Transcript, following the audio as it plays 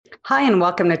Hi, and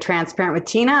welcome to Transparent with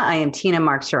Tina. I am Tina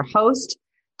Marks, your host.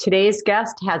 Today's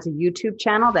guest has a YouTube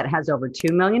channel that has over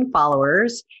 2 million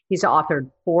followers. He's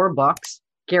authored 4 books.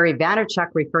 Gary Vaynerchuk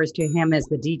refers to him as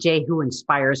the DJ who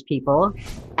inspires people.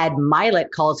 Ed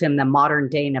Mylett calls him the modern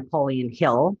day Napoleon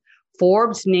Hill.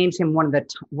 Forbes names him one of the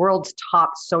world's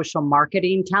top social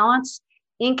marketing talents.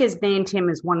 Inc. has named him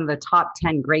as one of the top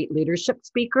 10 great leadership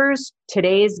speakers.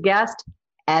 Today's guest,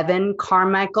 Evan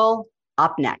Carmichael,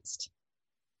 up next.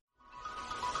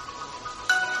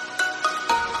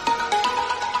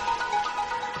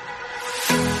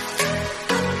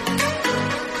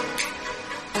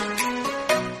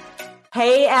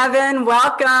 Hey, Evan,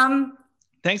 welcome.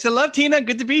 Thanks a lot, Tina.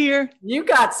 Good to be here. You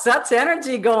got such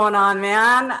energy going on,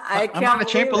 man. I'm on a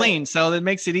trampoline, so that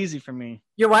makes it easy for me.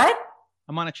 You're what?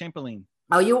 I'm on a trampoline.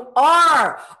 Oh, you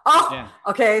are? Oh, yeah.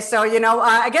 Okay. So,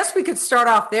 I guess we could start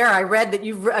off there. I read that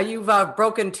you've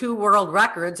broken 2 world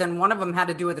records, and one of them had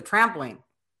to do with a trampoline.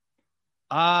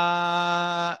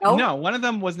 No, one of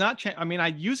them was not. I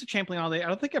used a trampoline all day. I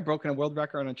don't think I've broken a world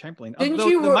record on a trampoline.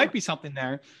 There might be something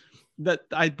there. That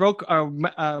I broke a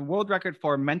world record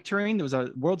for mentoring. There was a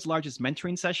world's largest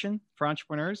mentoring session for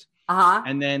entrepreneurs.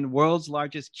 And then world's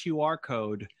largest QR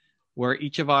code, where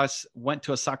each of us went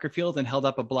to a soccer field and held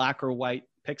up a black or white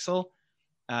pixel.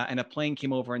 And a plane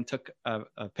came over and took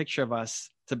a picture of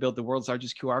us to build the world's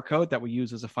largest QR code that we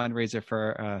use as a fundraiser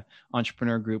for an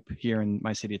entrepreneur group here in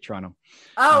my city of Toronto.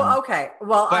 Oh, okay.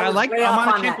 Well, but I'm on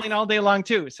a trampoline all day long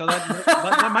too. So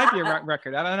that might be a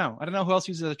record. I don't know who else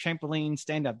uses a trampoline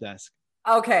stand-up desk.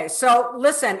 Okay. So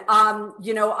listen,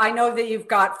 I know that you've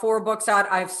got 4 books out.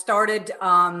 I've started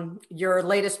your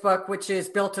latest book, which is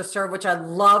Built to Serve, which I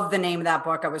love the name of that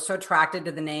book. I was so attracted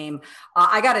to the name.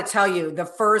 I got to tell you, the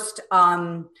first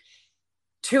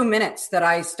 2 minutes that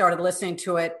I started listening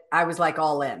to it, I was like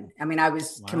all in. I mean, I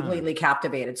was completely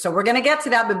captivated. So we're going to get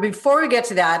to that. But before we get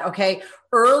to that, okay,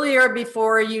 earlier,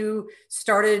 before you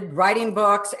started writing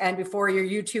books and before your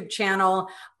YouTube channel,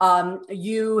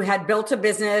 you had built a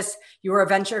business. You were a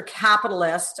venture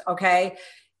capitalist, okay?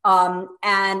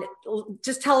 And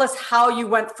just tell us how you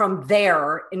went from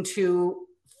there into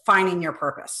finding your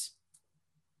purpose.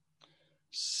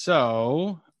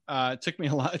 So it took me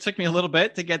a little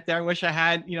bit to get there. I wish I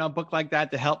had, a book like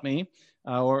that to help me,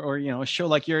 or a show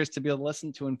like yours to be able to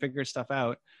listen to and figure stuff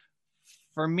out.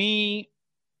 For me,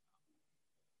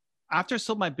 after I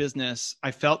sold my business,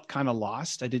 I felt kind of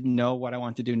lost. I didn't know what I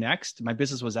wanted to do next. My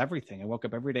business was everything. I woke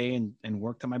up every day and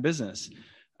worked on my business.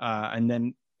 And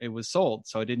then it was sold.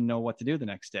 So I didn't know what to do the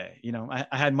next day. I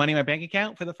had money in my bank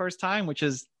account for the first time, which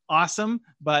is awesome,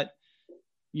 but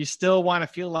you still want to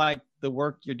feel like the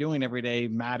work you're doing every day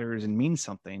matters and means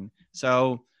something.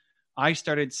 So I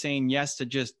started saying yes to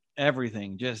just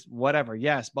everything, just whatever.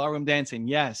 Yes. Ballroom dancing.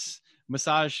 Yes.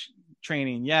 Massage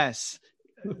training. Yes.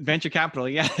 Venture capital.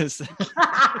 Yes.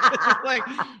 Like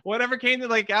whatever came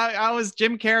to, I was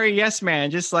Jim Carrey. Yes,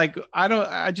 man. Just like,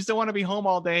 I just don't want to be home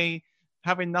all day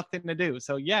having nothing to do.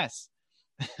 So yes.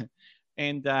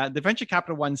 And the venture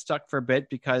capital one stuck for a bit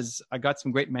because I got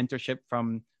some great mentorship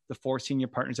from the 4 senior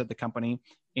partners at the company.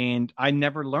 And I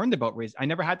never learned about I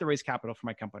never had to raise capital for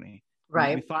my company.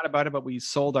 Right. We thought about it, but we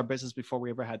sold our business before we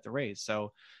ever had to raise.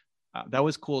 So that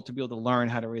was cool to be able to learn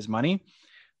how to raise money.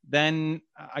 Then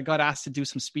I got asked to do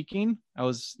some speaking. I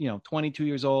was, 22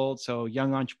 years old. So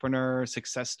young entrepreneur,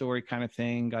 success story kind of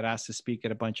thing. Got asked to speak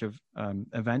at a bunch of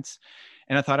events.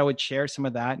 And I thought I would share some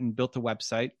of that and built a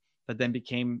website that then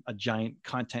became a giant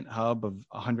content hub of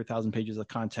 100,000 pages of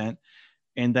content.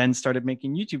 And then started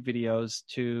making YouTube videos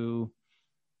to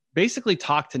basically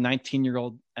talk to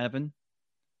 19-year-old Evan,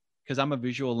 because I'm a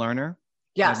visual learner.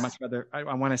 Yes. I'd much rather,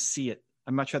 I want to see it.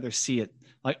 I'd much rather see it.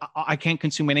 Like I can't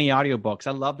consume any audiobooks.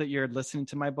 I love that you're listening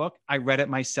to my book. I read it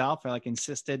myself. I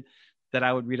insisted that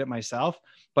I would read it myself,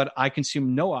 but I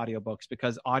consume no audiobooks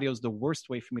because audio is the worst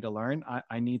way for me to learn.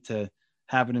 I need to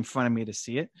have it in front of me to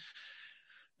see it.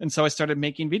 And so I started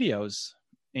making videos.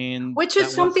 Which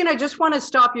is something I just want to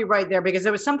stop you right there, because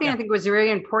it was something I think was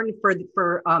very important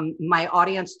for my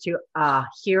audience to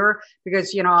hear,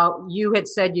 because, you had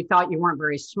said you thought you weren't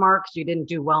very smart because you didn't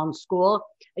do well in school.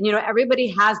 And, everybody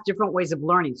has different ways of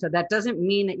learning. So that doesn't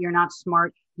mean that you're not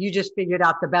smart. You just figured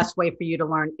out the best way for you to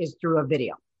learn is through a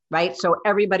video, right? So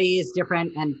everybody is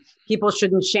different, and people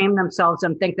shouldn't shame themselves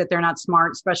and think that they're not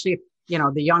smart, especially,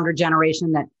 the younger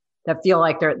generation that feel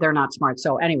like they're not smart.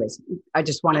 So anyways, I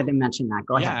just wanted to mention that.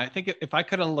 Go ahead. Yeah, I think if I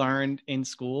could have learned in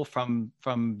school from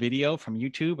video, from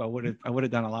YouTube, I would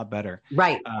have done a lot better.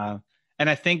 Right. And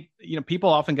I think,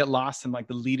 people often get lost in the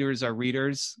leaders are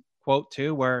readers quote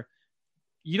too, where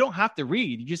you don't have to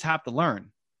read, you just have to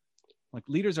learn. Like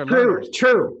leaders are True, learners.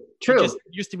 true. It just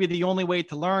used to be the only way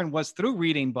to learn was through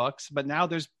reading books, but now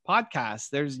there's podcasts,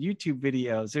 there's YouTube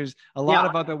videos, there's a lot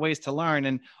of other ways to learn,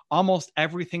 and almost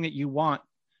everything that you want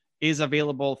is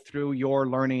available through your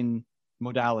learning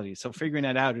modality. So figuring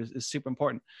that out is super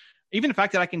important. Even the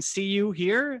fact that I can see you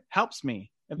here helps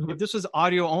me. If this was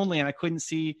audio only and I couldn't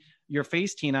see your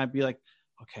face, Tina, I'd be like,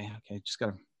 okay, just got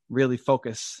to really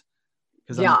focus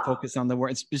because I'm focused on the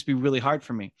word. It's just be really hard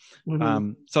for me.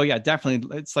 So yeah,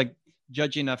 definitely. It's like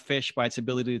judging a fish by its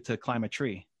ability to climb a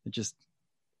tree. It just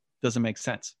doesn't make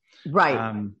sense.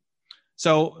 Right.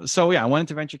 So yeah, I went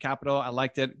into venture capital. I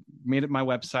liked it, made it my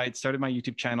website, started my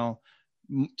YouTube channel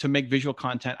to make visual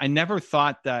content. I never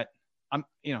thought that I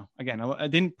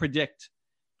didn't predict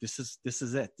this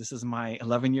is it. This is my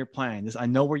 11-year plan. I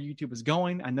know where YouTube is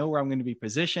going. I know where I'm going to be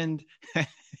positioned.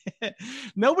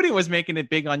 Nobody was making it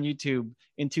big on YouTube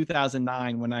in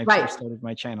 2009 when I first started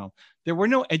my channel. There were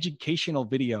no educational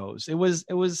videos. It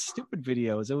was stupid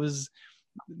videos. It was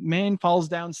man falls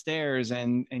downstairs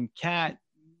and cat,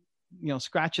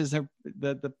 scratches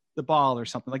the ball or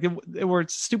something. Like it were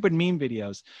stupid meme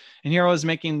videos. And here I was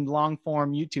making long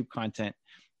form YouTube content.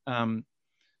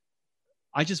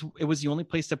 It was the only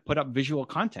place to put up visual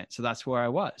content. So that's where I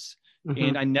was.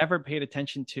 And I never paid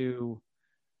attention to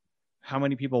how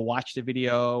many people watched the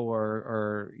video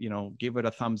or give it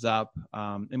a thumbs up.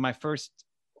 In my first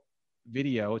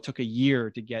video, it took a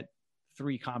year to get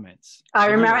 3 comments. I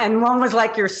remember. And one was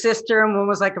like your sister and one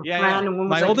was like a friend. And one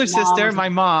was my older sister, my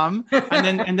mom,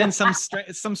 and then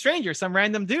some stranger, some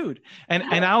random dude.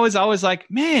 And I was always like,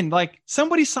 man, like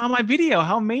somebody saw my video.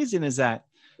 How amazing is that?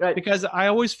 Right. Because I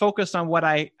always focused on what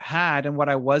I had and what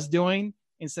I was doing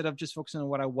instead of just focusing on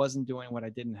what I wasn't doing, what I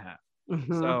didn't have.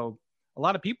 So a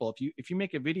lot of people, if you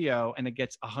make a video and it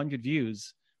gets 100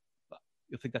 views,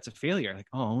 you'll think that's a failure. Like,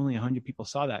 oh, only 100 people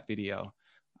saw that video.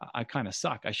 I kind of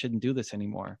suck. I shouldn't do this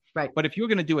anymore. Right. But if you're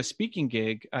going to do a speaking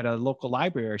gig at a local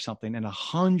library or something and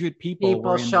 100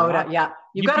 people showed up. Yeah.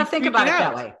 You got to think about it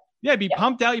that way. Yeah. Be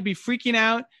pumped out. You'd be freaking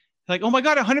out. Like, oh my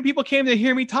God, 100 people came to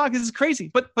hear me talk. This is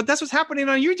crazy. But that's what's happening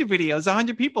on YouTube videos.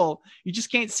 100 people, you just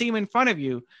can't see them in front of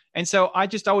you. And so I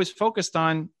just always focused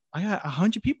on, I got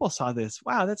 100 people saw this.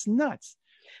 Wow, that's nuts.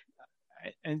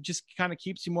 And just kind of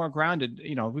keeps you more grounded.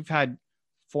 We've had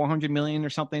 400 million or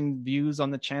something views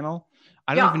on the channel.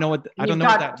 I don't even know what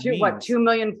that means. 2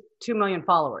 million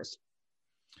followers.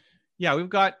 Yeah, we're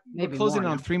closing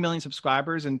on 3 million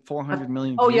subscribers and 400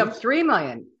 million views. You have 3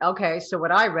 million. Okay. So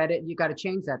what I read it, you got to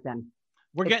change that then.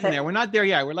 We're getting there. We're not there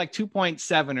yet. We're like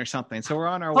 2.7 or something. So we're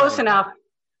on our way. Close enough.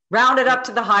 Round it up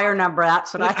to the higher number.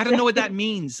 That's what I don't know what that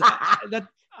means. I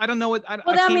don't know what.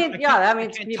 That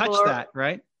means people touch that,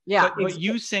 right? Yeah. But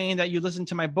you saying that you listened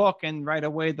to my book and right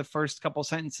away the first couple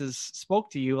sentences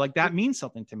spoke to you, like that means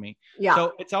something to me. Yeah.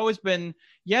 So it's always been,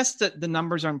 yes, the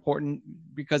numbers are important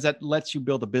because that lets you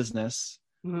build a business.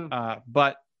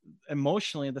 But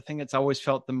emotionally, the thing that's always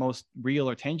felt the most real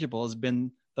or tangible has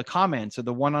been the comments or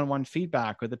the one-on-one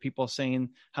feedback or the people saying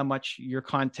how much your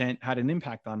content had an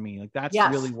impact on me. Like that's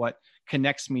really what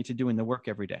connects me to doing the work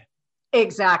every day.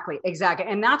 Exactly.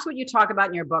 And that's what you talk about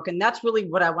in your book. And that's really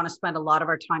what I want to spend a lot of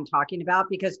our time talking about,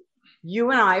 because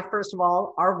you and I, first of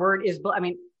all, our word is,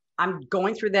 I'm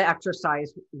going through the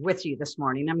exercise with you this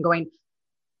morning.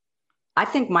 I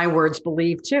think my words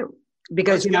believe too,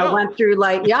 because, I went through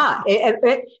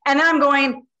and I'm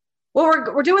going, well,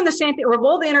 we're doing the same thing. We're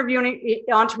both interviewing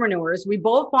entrepreneurs. We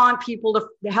both want people to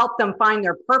help them find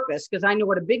their purpose, because I know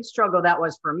what a big struggle that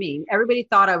was for me. Everybody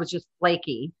thought I was just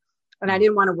flaky. And I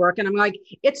didn't want to work. And I'm like,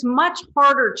 it's much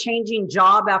harder changing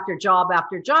job after job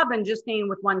after job than just staying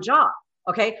with one job.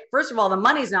 Okay. First of all, the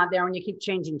money's not there when you keep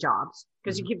changing jobs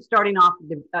because you keep starting off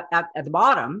at the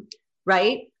bottom.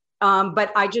 Right.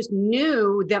 But I just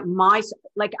knew that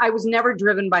I was never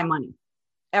driven by money.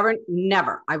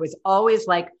 Never. I was always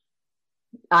like,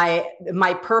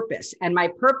 my purpose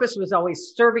was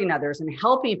always serving others and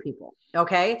helping people.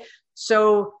 Okay.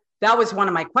 So that was one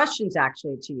of my questions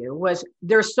actually to you was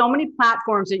there's so many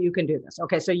platforms that you can do this.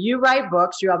 Okay. So you write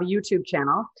books, you have a YouTube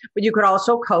channel, but you could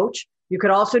also coach. You could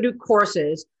also do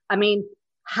courses. I mean,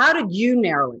 how did you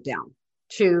narrow it down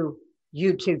to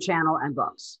YouTube channel and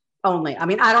books only? I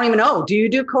mean, I don't even know. Do you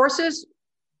do courses?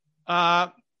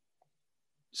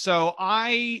 So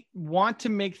I want to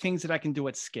make things that I can do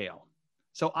at scale.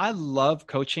 So I love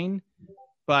coaching,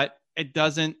 but it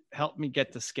doesn't help me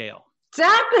get to scale.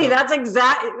 Exactly. That's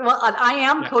well, I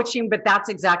am coaching, but that's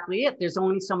exactly it. There's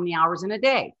only so many hours in a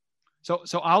day. So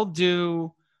I'll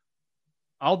do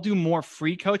more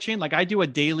free coaching. Like I do a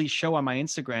daily show on my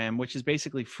Instagram, which is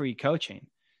basically free coaching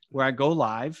where I go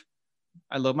live.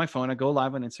 I load my phone, I go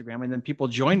live on Instagram, and then people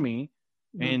join me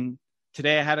And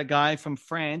today I had a guy from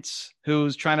France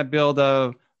who's trying to build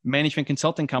a management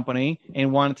consulting company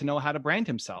and wanted to know how to brand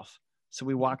himself. So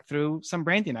we walked through some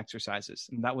branding exercises,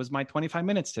 and that was my 25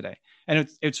 minutes today. And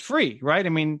it's free, right? I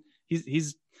mean,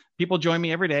 he's people join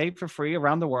me every day for free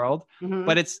around the world,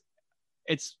 but it's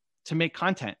to make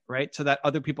content, right? So that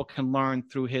other people can learn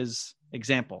through his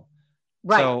example.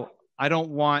 Right. So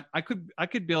I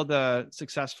could build a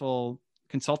successful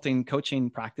consulting coaching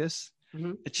practice.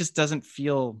 It just doesn't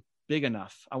feel big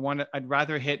enough. I'd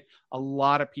rather hit a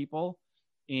lot of people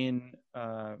in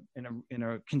a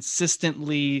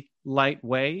consistently light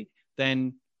way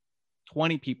than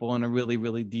 20 people in a really,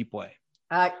 really deep way.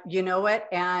 You know what?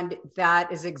 And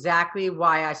that is exactly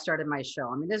why I started my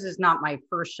show. I mean, this is not my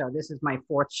first show. This is my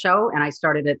fourth show. And I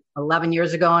started it 11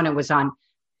 years ago, and it was on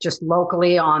just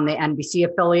locally on the NBC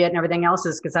affiliate and everything else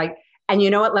is and you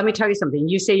know what? Let me tell you something.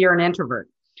 You say you're an introvert.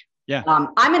 Yeah.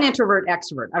 I'm an introvert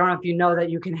extrovert. I don't know if you know that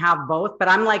you can have both, but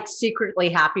I'm like secretly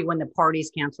happy when the party's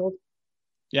canceled.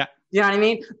 Yeah. You know what I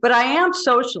mean? But I am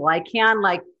social. I can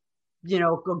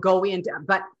go into,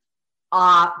 but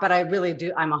I really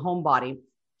do. I'm a homebody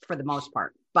for the most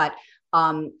part, but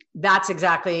that's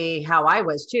exactly how I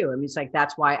was too. I mean, it's like,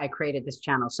 that's why I created this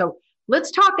channel. So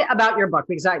let's talk about your book,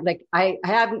 because I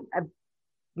haven't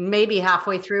maybe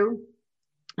halfway through.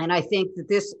 And I think that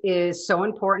this is so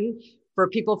important for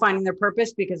people finding their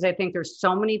purpose, because I think there's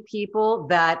so many people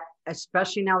that,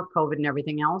 especially now with COVID and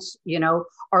everything else,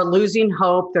 are losing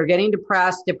hope. They're getting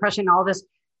depression, all this.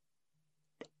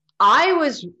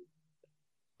 When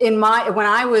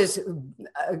I was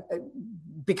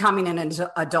becoming an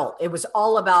adult, it was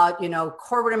all about,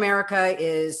 corporate America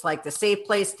is like the safe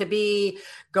place to be.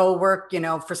 Go work,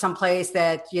 for some place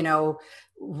that,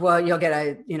 well, you'll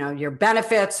get your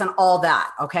benefits and all that.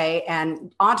 Okay.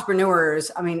 And entrepreneurs,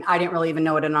 I mean, I didn't really even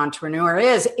know what an entrepreneur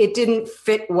is. It didn't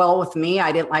fit well with me.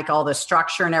 I didn't like all the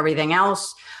structure and everything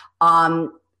else.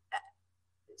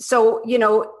 So,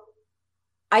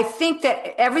 I think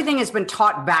that everything has been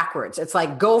taught backwards. It's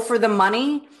like, go for the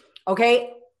money.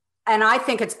 Okay. And I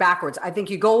think it's backwards. I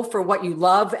think you go for what you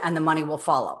love and the money will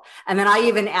follow. And then I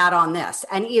even add on this.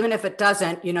 And even if it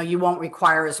doesn't, you won't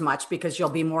require as much because you'll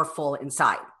be more full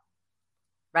inside.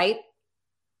 Right?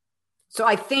 So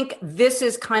I think this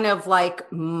is kind of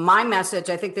like my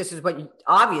message. I think this is what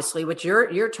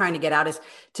you're trying to get out, is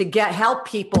to help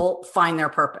people find their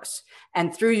purpose.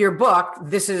 And through your book,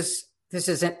 this is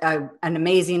an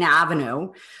amazing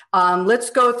avenue. Let's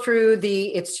go through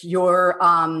it's your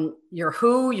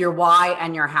who, your why,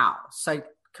 and your how. So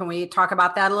can we talk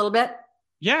about that a little bit?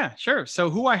 Yeah, sure. So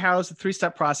Who I How is a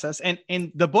 3-step process.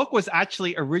 And the book was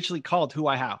actually originally called Who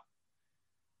I How.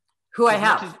 Who I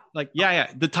Have.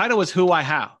 The title was Who I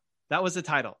How. That was the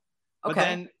title. Okay. But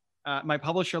then my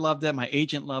publisher loved it. My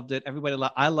agent loved it. I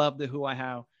loved the Who I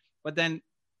How. But then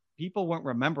people weren't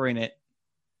remembering it.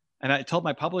 And I told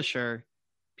my publisher,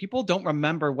 people don't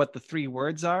remember what the 3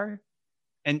 words are.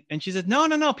 And she said,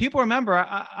 no, people remember.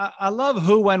 I love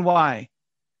who, when, why.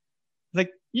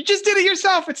 Like, you just did it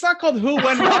yourself. It's not called who,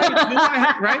 when, why. It's who I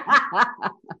have, right?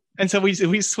 And so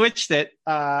we switched it.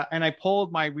 And I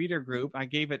polled my reader group. I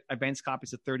advanced copies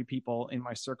to 30 people in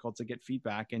my circle to get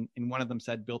feedback. And one of them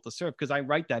said built to serve, because I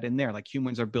write that in there, like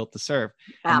humans are built to serve.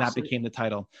 And that became the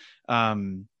title.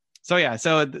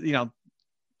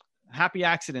 Happy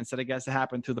accidents that I guess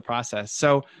happened through the process.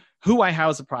 So Who I How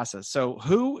is a process. So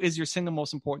who is your single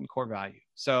most important core value?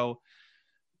 So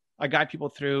I guide people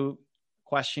through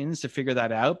questions to figure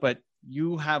that out, but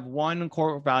you have one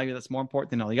core value that's more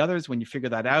important than all the others. When you figure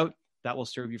that out, that will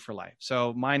serve you for life.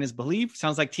 So mine is belief.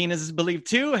 Sounds like Tina's is belief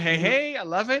too. Hey, I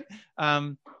love it.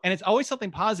 And it's always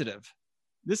something positive.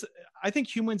 I think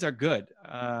humans are good.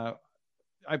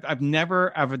 I've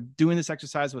never, ever doing this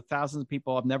exercise with thousands of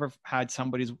people, I've never had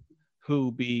somebody's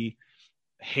who be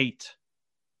hate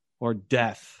or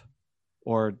death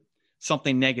or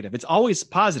something negative. It's always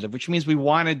positive, which means we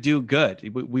want to do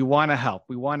good. We want to help.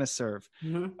 We want to serve.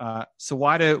 So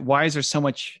why is there so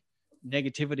much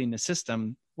negativity in the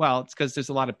system? Well, it's because there's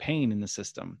a lot of pain in the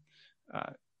system.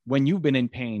 When you've been in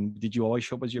pain, did you always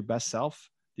show up as your best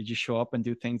self? Did you show up and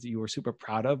do things that you were super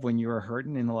proud of when you were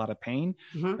hurting in a lot of pain?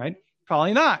 Right?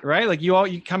 Probably not, right? Like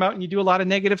you come out and you do a lot of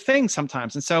negative things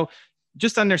sometimes. And so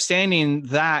just understanding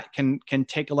that can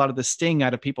take a lot of the sting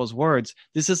out of people's words.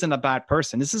 This isn't a bad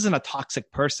person. This isn't a toxic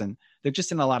person. They're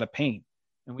just in a lot of pain.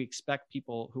 And we expect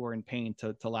people who are in pain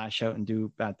to lash out and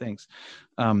do bad things.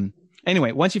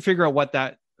 Anyway, once you figure out what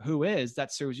that who is,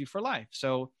 that serves you for life.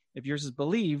 So if yours is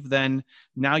believe, then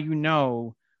now you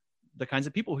know the kinds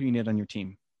of people who you need on your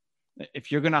team.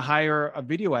 If you're going to hire a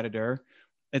video editor,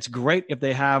 it's great if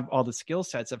they have all the skill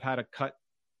sets of how to cut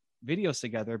videos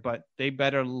together, but they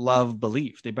better love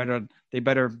belief. They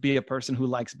better be a person who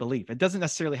likes belief. It doesn't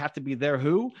necessarily have to be their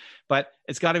who, but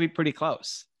it's got to be pretty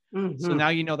close. Mm-hmm. So now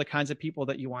you know the kinds of people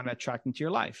that you want to attract into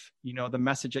your life. You know the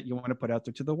message that you want to put out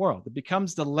there to the world. It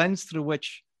becomes the lens through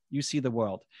which you see the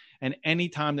world. And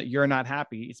anytime that you're not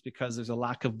happy, it's because there's a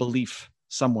lack of belief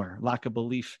somewhere, lack of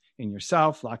belief in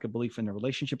yourself, lack of belief in the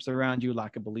relationships around you,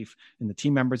 lack of belief in the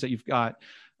team members that you've got,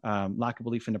 lack of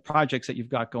belief in the projects that you've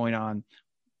got going on.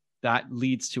 That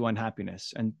leads to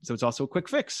unhappiness. And so it's also a quick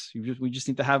fix. We just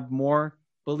need to have more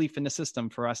belief in the system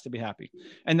for us to be happy.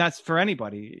 And that's for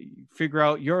anybody. Figure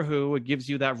out your who. It gives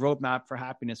you that roadmap for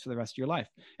happiness for the rest of your life.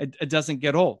 It doesn't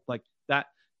get old. Like that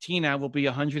Tina will be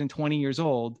 120 years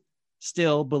old,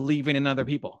 still believing in other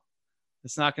people.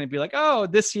 It's not going to be like, oh,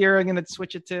 this year I'm going to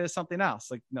switch it to something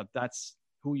else. Like, no, that's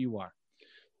who you are.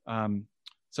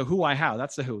 So who, why, how,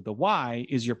 that's the who. The why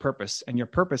is your purpose, and your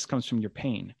purpose comes from your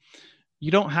pain. You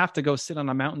don't have to go sit on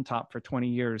a mountaintop for 20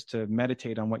 years to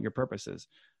meditate on what your purpose is.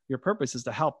 Your purpose is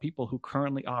to help people who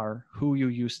currently are who you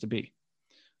used to be.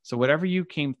 So whatever you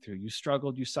came through, you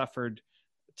struggled, you suffered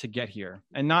to get here,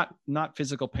 and not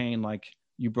physical pain, like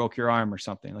you broke your arm or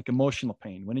something, like emotional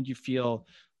pain. When did you feel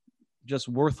just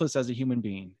worthless as a human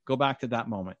being? Go back to that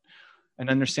moment and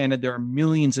understand that there are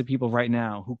millions of people right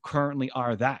now who currently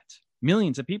are that.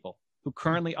 Millions of people who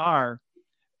currently are,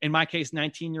 in my case,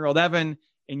 19-year-old Evan.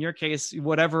 In your case,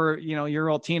 whatever, year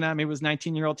old Tina, maybe it was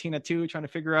 19-year-old Tina too, trying to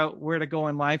figure out where to go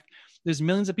in life. There's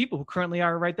millions of people who currently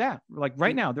are right there. Like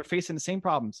right now, they're facing the same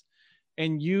problems,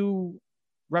 and you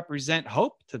represent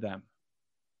hope to them.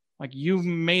 Like you've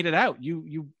made it out.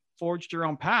 You forged your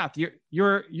own path.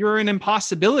 You're an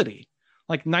impossibility.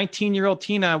 Like 19-year-old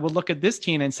Tina will look at this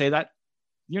Tina and say that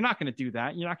you're not going to do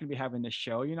that. You're not going to be having this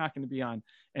show. You're not going to be on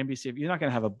NBC. You're not going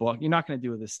to have a book. You're not going to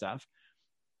do this stuff.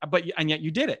 And yet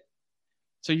you did it.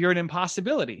 So you're an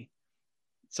impossibility.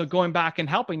 So going back and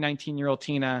helping 19-year-old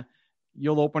Tina,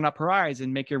 you'll open up her eyes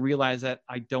and make her realize that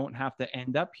I don't have to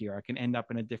end up here. I can end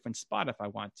up in a different spot if I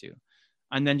want to.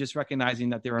 And then just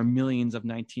recognizing that there are millions of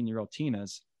 19-year-old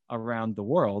Tinas around the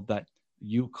world that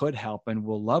you could help and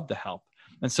will love to help.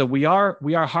 And so we are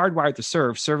hardwired to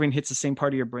serve. Serving hits the same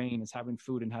part of your brain as having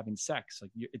food and having sex. Like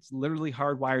it's literally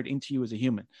hardwired into you as a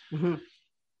human. Mm-hmm.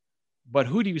 But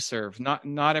who do you serve?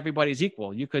 Not everybody's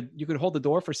equal. You could hold the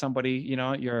door for somebody,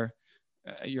 at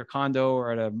your condo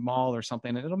or at a mall or something,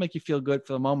 and it'll make you feel good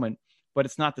for the moment. But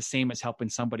it's not the same as helping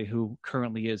somebody who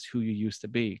currently is who you used to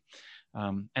be.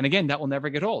 And again, that will never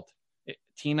get old.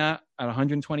 Tina, at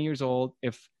 120 years old,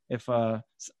 if a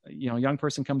young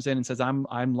person comes in and says, I'm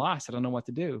lost, I don't know what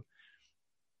to do,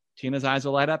 Tina's eyes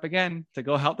will light up again to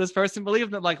go help this person believe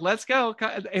that, like, let's go.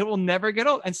 It will never get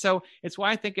old. And so it's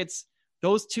why I think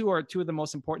those two are two of the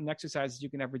most important exercises you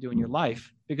can ever do in your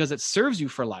life, because it serves you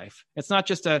for life. It's not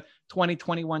just a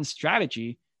 2021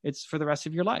 strategy. It's for the rest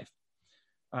of your life.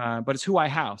 But it's who, why,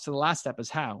 how. So the last step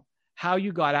is how. How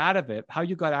you got out of it, how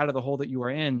you got out of the hole that you were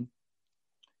in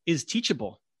is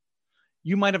teachable.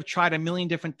 You might have tried a million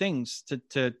different things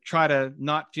to try to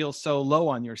not feel so low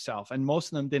on yourself, and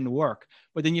most of them didn't work.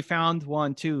 But then you found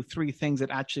 1, 2, 3 things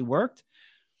that actually worked.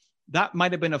 That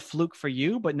might have been a fluke for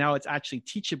you, but now it's actually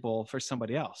teachable for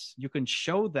somebody else. You can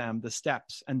show them the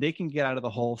steps and they can get out of the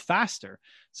hole faster.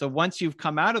 So once you've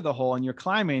come out of the hole and you're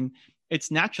climbing,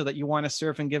 it's natural that you want to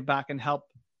serve and give back and help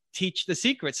teach the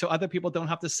secret so other people don't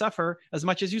have to suffer as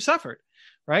much as you suffered,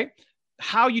 right?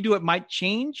 How you do it might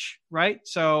change, right?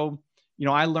 So,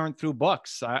 I learned through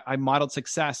books. I modeled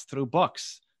success through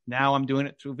books. Now I'm doing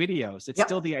it through videos. It's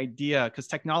still the idea, because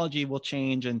technology will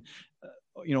change and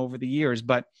over the years,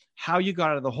 but how you got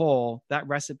out of the hole, that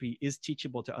recipe is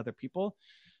teachable to other people.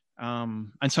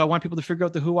 And so I want people to figure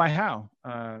out the who, why, how.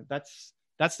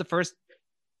 That's the first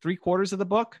 3/4 of the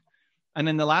book. And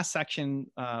then the last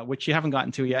section, which you haven't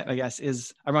gotten to yet, I guess,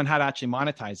 is around how to actually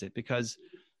monetize it. Because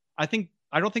I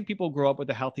don't think people grow up with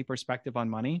a healthy perspective on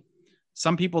money.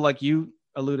 Some people, like you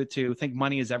alluded to, think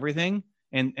money is everything.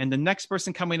 And the next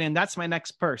person coming in, that's my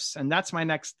next purse. And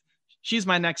she's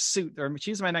my next suit, or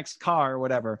she's my next car, or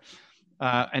whatever.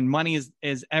 And money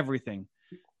is everything.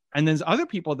 And there's other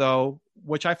people, though,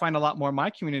 which I find a lot more in my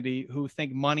community, who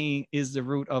think money is the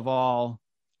root of all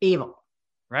evil.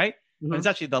 Right? Mm-hmm. And it's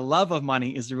actually the love of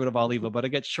money is the root of all evil, but it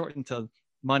gets shortened to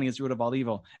money is the root of all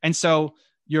evil. And so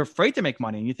you're afraid to make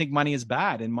money, and you think money is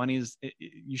bad, and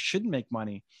you shouldn't make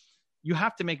money. You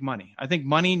have to make money. I think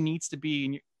money needs to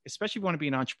be, especially if you want to be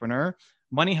an entrepreneur,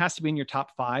 money has to be in your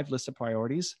top 5 list of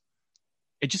priorities.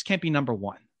 It just can't be number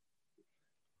 1.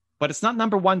 But it's not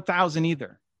number 1,000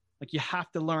 either. Like, you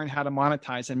have to learn how to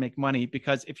monetize and make money,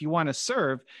 because if you want to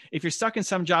serve, if you're stuck in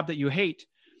some job that you hate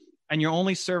and you're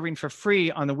only serving for free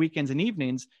on the weekends and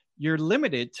evenings, you're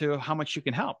limited to how much you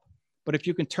can help. But if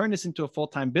you can turn this into a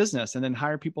full-time business and then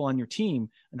hire people on your team,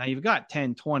 and now you've got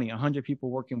 10, 20, 100 people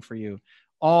working for you,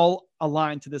 all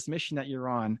aligned to this mission that you're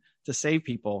on to save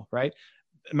people, right?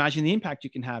 Imagine the impact you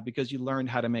can have because you learned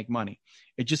how to make money.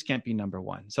 It just can't be number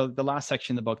one. So the last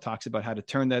section of the book talks about how to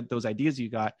turn those ideas you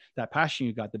got, that passion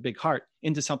you got, the big heart,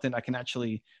 into something that can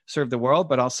actually serve the world,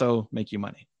 but also make you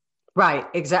money. Right.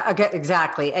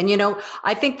 Exactly. And,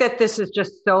 I think that this is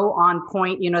just so on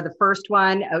point. The first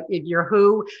one, your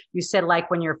who, you said, like,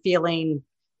 when you're feeling,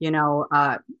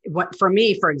 for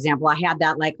me, for example, I had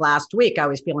that like last week. I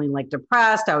was feeling like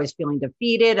depressed. I was feeling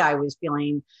defeated. I was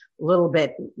feeling a little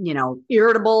bit,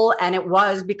 irritable. And it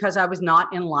was because I was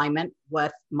not in alignment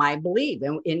with my belief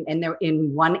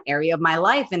in one area of my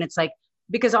life. And it's like,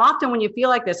 because often when you feel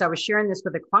like this, I was sharing this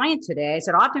with a client today. I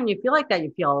said, often you feel like that,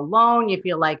 you feel alone. You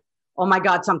feel like, oh my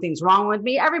God, something's wrong with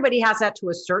me. Everybody has that to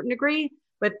a certain degree,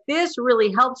 but this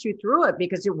really helps you through it,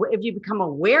 because if you become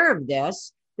aware of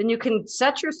this, then you can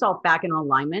set yourself back in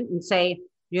alignment and say,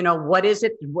 what is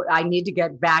it I need to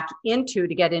get back into,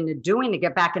 to get into doing, to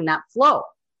get back in that flow,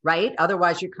 right?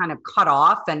 Otherwise you're kind of cut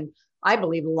off. And I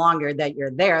believe the longer that you're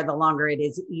there, the longer it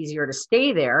is easier to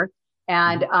stay there.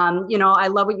 And, I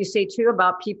love what you say too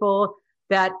about people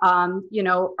that, are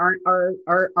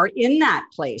in that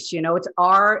place.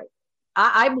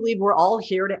 I believe we're all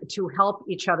here to help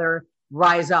each other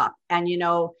rise up. And,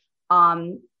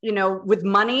 with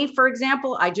money, for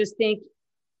example, I just think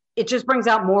it just brings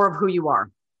out more of who you are.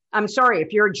 I'm sorry,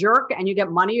 if you're a jerk and you get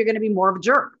money, you're going to be more of a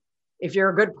jerk. If you're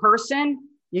a good person,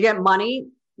 you get money,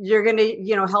 you're going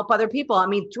to, help other people. I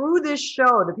mean, through this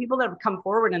show, the people that have come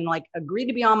forward and like agreed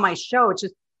to be on my show, it's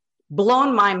just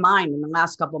blown my mind in the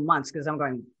last couple of months, because I'm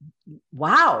going,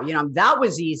 wow, that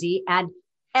was easy. And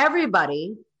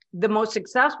everybody, the most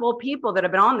successful people that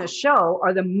have been on this show,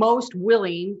 are the most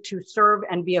willing to serve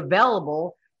and be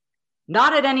available,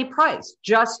 not at any price,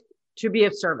 just to be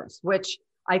of service, which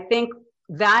I think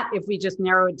that if we just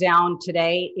narrow it down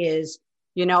today is,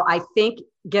 I think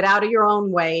get out of your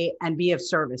own way and be of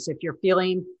service. If you're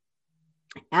feeling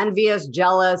envious,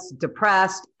 jealous,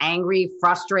 depressed, angry,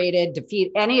 frustrated,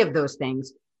 defeat, any of those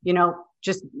things,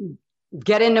 just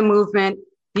get into movement,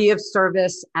 be of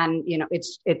service. And,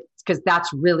 it's because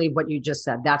that's really what you just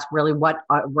said. That's really what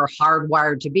we're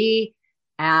hardwired to be.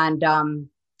 And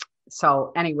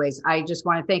so anyways, I just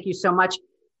want to thank you so much.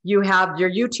 You have your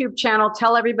YouTube channel.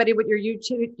 Tell everybody what your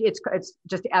YouTube, it's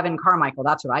just Evan Carmichael.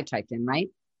 That's what I typed in, right?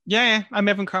 Yeah. I'm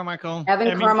Evan Carmichael.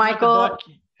 Carmichael. Book,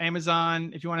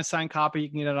 Amazon. If you want a signed copy, you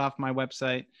can get it off my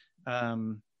website.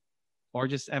 Or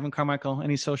just Evan Carmichael,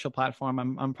 any social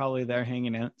platform. I'm probably there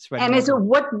hanging out. And is it,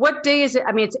 what day is it?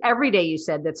 I mean, it's every day you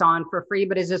said that's on for free,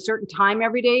 but is it a certain time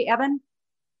every day, Evan?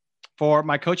 For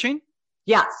my coaching?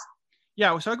 Yes.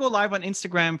 Yeah. So I go live on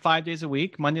Instagram 5 days a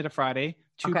week, Monday to Friday,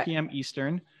 2 p.m.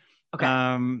 Eastern. Okay.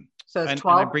 So it's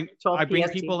 12, I bring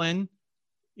people in.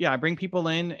 Yeah. I bring people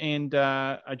in and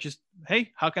I just,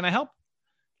 hey, how can I help?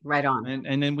 Right on.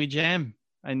 And then we jam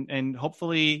and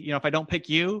hopefully, if I don't pick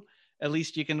you, at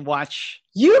least you can watch.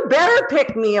 You better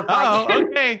pick me if I can.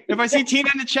 Okay. If I see Tina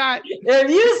in the chat. If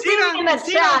you see me in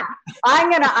the chat, I'm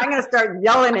gonna start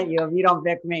yelling at you if you don't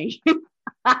pick me.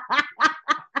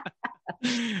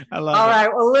 I love it. All right.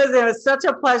 Well, Liz, it was such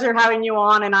a pleasure having you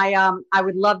on, and I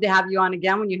would love to have you on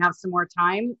again when you have some more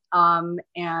time, and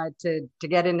to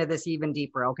get into this even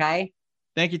deeper. Okay.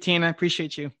 Thank you, Tina. I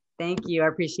appreciate you. Thank you. I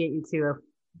appreciate you too.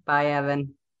 Bye,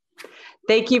 Evan.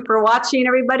 Thank you for watching,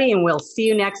 everybody, and we'll see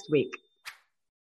you next week.